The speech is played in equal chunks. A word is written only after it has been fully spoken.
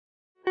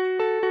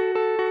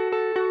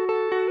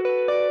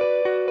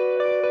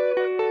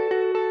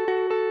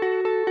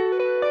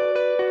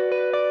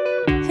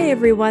Hey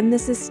everyone,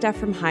 this is Steph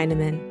from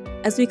Heinemann.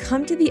 As we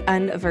come to the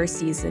end of our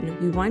season,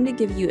 we wanted to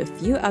give you a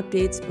few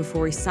updates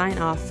before we sign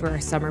off for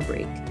our summer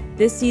break.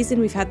 This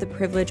season, we've had the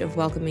privilege of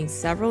welcoming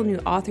several new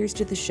authors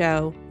to the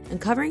show and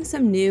covering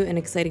some new and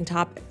exciting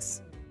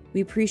topics.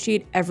 We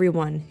appreciate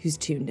everyone who's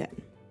tuned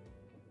in.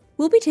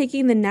 We'll be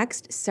taking the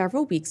next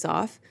several weeks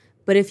off,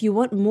 but if you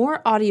want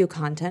more audio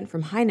content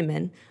from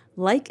Heinemann,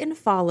 like and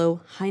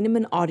follow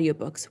Heinemann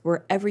Audiobooks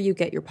wherever you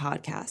get your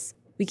podcasts.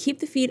 We keep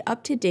the feed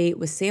up to date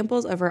with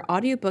samples of our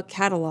audiobook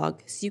catalog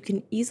so you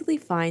can easily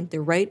find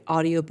the right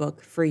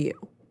audiobook for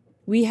you.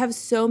 We have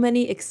so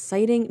many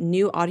exciting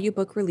new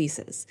audiobook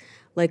releases,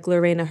 like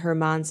Lorena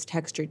Herman's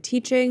Textured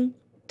Teaching,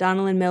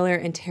 Donalyn Miller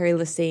and Terry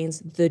Lassane's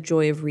The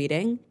Joy of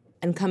Reading,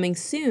 and coming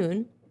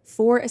soon,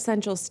 4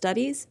 Essential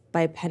Studies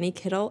by Penny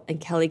Kittle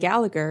and Kelly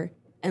Gallagher,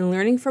 and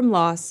Learning from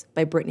Loss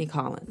by Brittany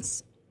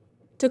Collins.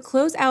 To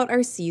close out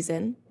our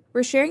season,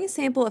 we're sharing a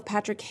sample of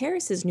Patrick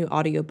Harris's new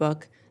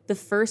audiobook, The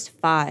First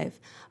 5,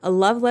 a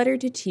love letter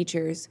to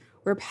teachers,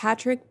 where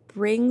Patrick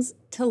brings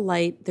to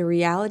light the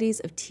realities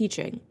of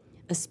teaching,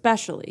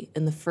 especially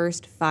in the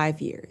first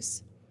 5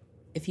 years.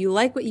 If you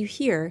like what you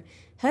hear,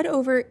 head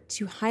over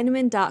to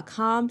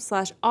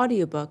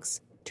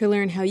heinemann.com/audiobooks to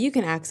learn how you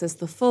can access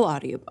the full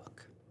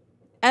audiobook.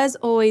 As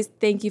always,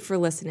 thank you for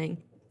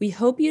listening. We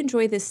hope you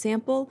enjoy this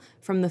sample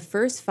from The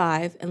First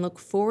 5 and look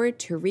forward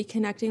to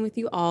reconnecting with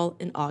you all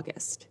in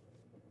August.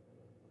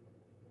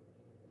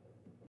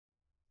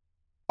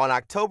 On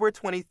October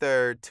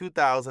 23rd,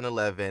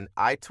 2011,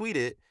 I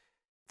tweeted,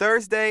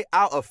 "Thursday,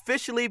 I'll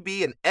officially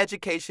be an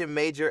education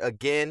major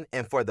again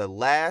and for the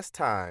last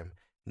time.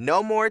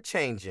 No more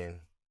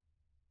changing."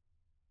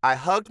 I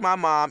hugged my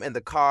mom in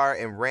the car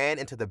and ran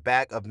into the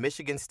back of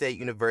Michigan State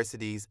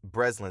University's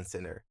Breslin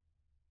Center.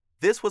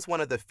 This was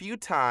one of the few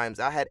times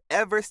I had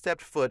ever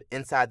stepped foot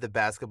inside the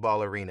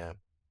basketball arena.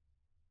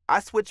 I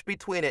switched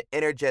between an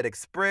energetic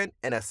sprint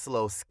and a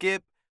slow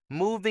skip,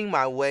 moving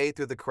my way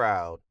through the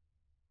crowd.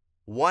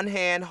 One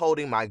hand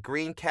holding my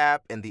green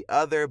cap and the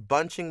other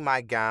bunching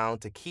my gown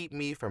to keep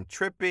me from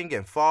tripping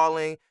and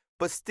falling,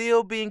 but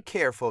still being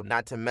careful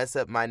not to mess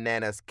up my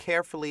Nana's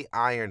carefully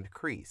ironed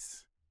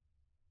crease.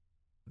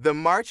 The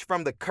march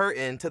from the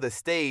curtain to the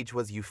stage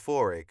was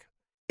euphoric.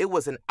 It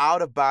was an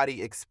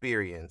out-of-body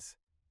experience.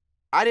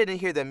 I didn't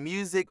hear the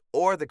music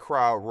or the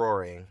crowd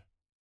roaring.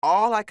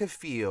 All I could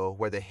feel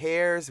were the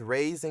hairs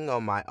raising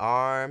on my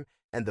arm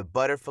and the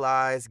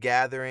butterflies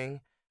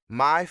gathering.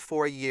 My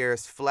 4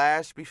 years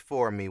flashed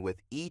before me with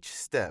each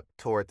step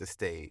toward the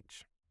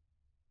stage.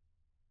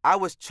 I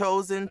was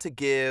chosen to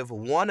give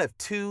one of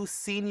 2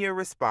 senior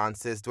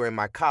responses during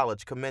my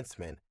college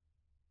commencement.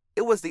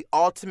 It was the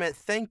ultimate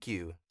thank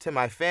you to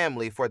my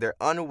family for their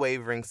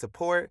unwavering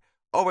support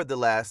over the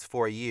last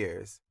 4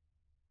 years.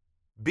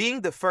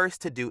 Being the first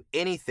to do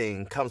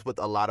anything comes with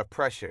a lot of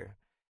pressure,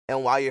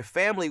 and while your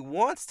family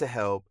wants to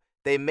help,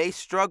 they may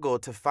struggle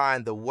to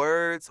find the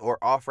words or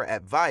offer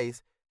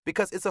advice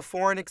because it's a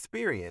foreign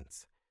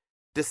experience.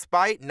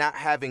 Despite not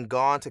having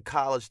gone to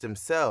college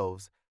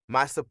themselves,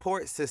 my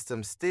support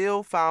system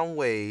still found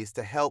ways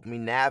to help me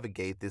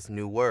navigate this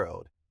new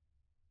world.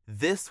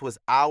 This was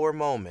our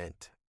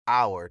moment,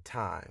 our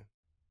time.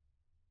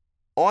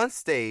 On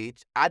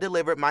stage, I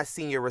delivered my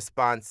senior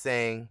response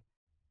saying,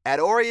 "At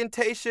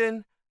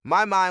orientation,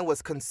 my mind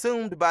was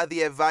consumed by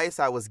the advice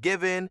I was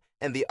given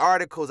and the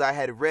articles I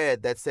had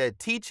read that said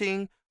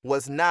teaching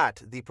was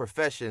not the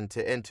profession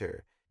to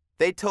enter.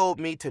 They told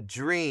me to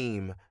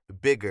dream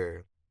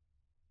bigger."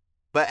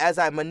 But as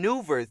I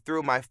maneuvered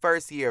through my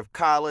first year of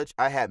college,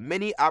 I had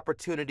many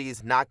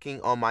opportunities knocking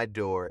on my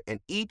door,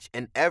 and each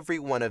and every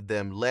one of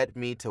them led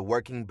me to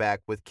working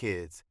back with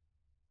kids.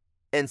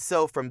 And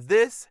so from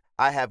this,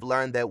 I have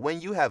learned that when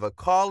you have a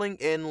calling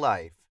in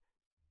life,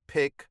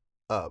 pick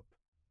up.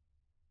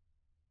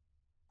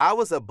 I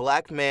was a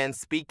Black man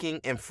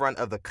speaking in front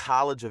of the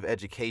College of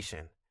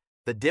Education.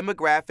 The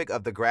demographic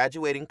of the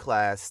graduating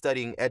class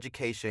studying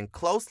education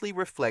closely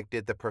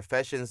reflected the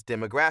profession's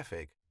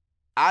demographic.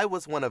 I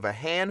was one of a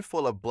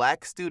handful of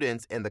Black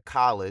students in the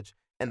college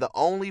and the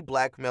only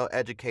Black male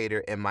educator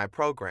in my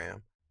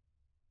program.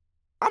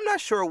 I'm not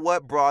sure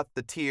what brought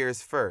the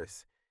tears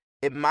first.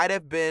 It might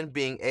have been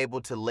being able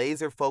to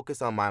laser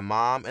focus on my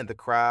mom in the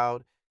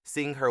crowd,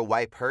 seeing her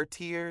wipe her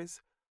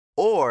tears,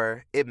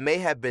 or it may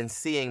have been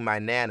seeing my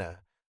Nana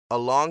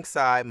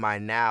alongside my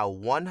now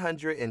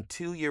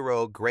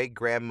 102-year-old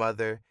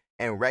great-grandmother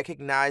and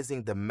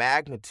recognizing the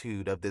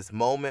magnitude of this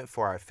moment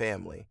for our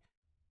family.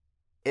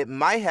 It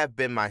might have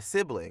been my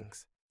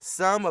siblings,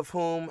 some of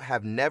whom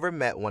have never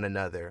met one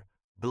another,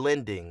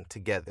 blending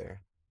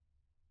together.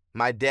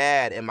 My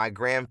dad and my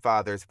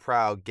grandfather's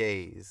proud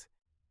gaze.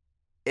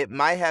 It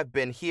might have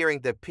been hearing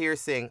the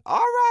piercing, "All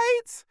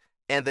right,"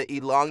 and the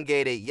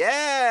elongated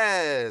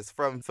 "yes"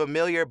 from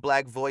familiar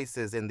Black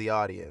voices in the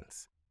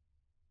audience.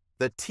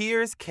 The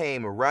tears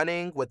came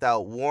running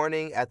without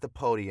warning at the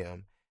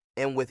podium,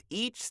 and with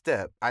each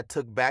step I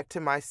took back to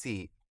my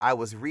seat, I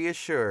was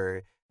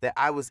reassured that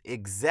I was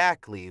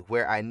exactly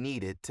where I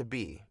needed to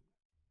be.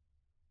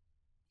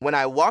 When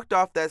I walked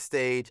off that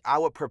stage, I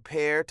would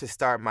prepare to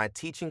start my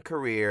teaching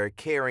career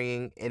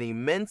carrying an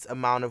immense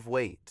amount of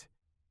weight.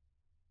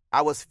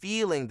 I was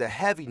feeling the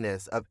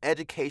heaviness of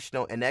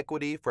educational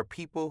inequity for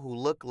people who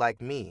look like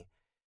me.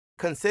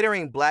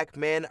 Considering Black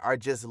men are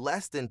just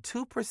less than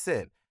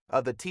 2%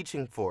 of the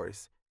teaching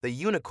force, the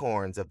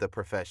unicorns of the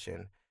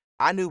profession,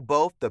 I knew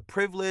both the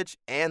privilege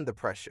and the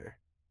pressure.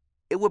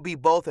 It would be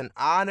both an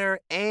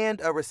honor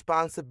and a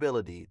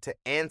responsibility to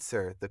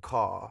answer the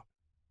call.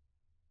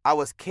 I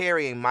was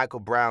carrying Michael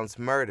Brown's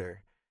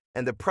murder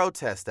and the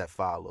protests that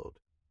followed.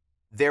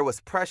 There was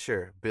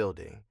pressure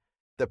building,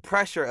 the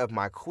pressure of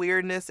my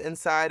queerness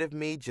inside of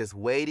me just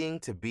waiting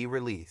to be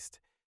released,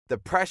 the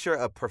pressure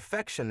of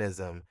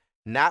perfectionism,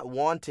 not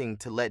wanting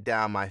to let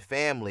down my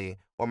family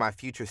or my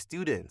future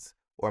students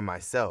or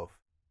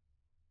myself.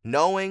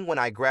 Knowing when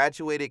I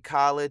graduated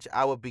college,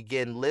 I would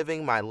begin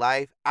living my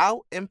life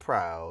out and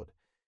proud.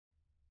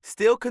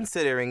 Still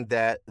considering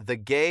that the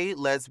Gay,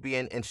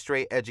 Lesbian, and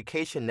Straight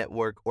Education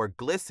Network, or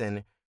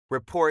GLSEN,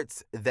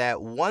 reports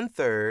that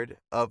 1/3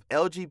 of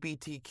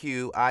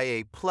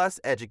LGBTQIA+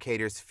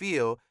 educators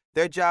feel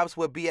their jobs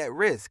would be at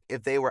risk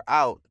if they were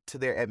out to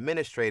their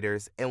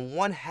administrators, and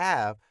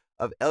 1/2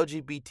 of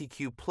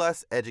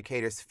LGBTQ+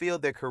 educators feel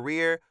their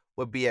career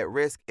would be at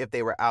risk if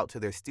they were out to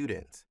their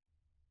students.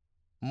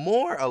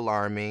 More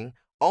alarming,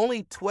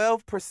 only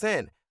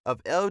 12%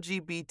 of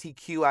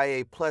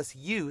LGBTQIA+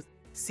 youth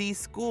see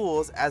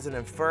schools as an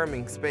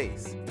affirming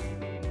space.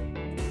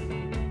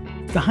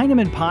 The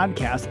Heinemann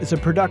Podcast is a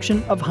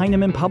production of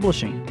Heinemann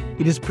Publishing.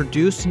 It is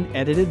produced and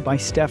edited by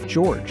Steph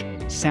George.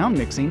 Sound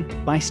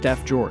mixing by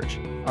Steph George.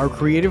 Our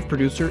creative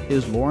producer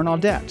is Lauren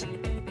Audette.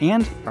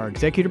 And our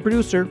executive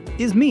producer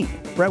is me,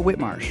 Brett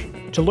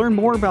Whitmarsh. To learn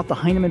more about the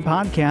Heinemann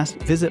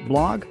Podcast, visit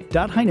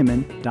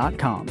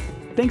blog.heinemann.com.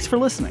 Thanks for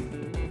listening.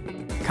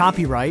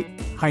 Copyright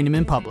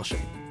Heinemann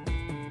Publishing.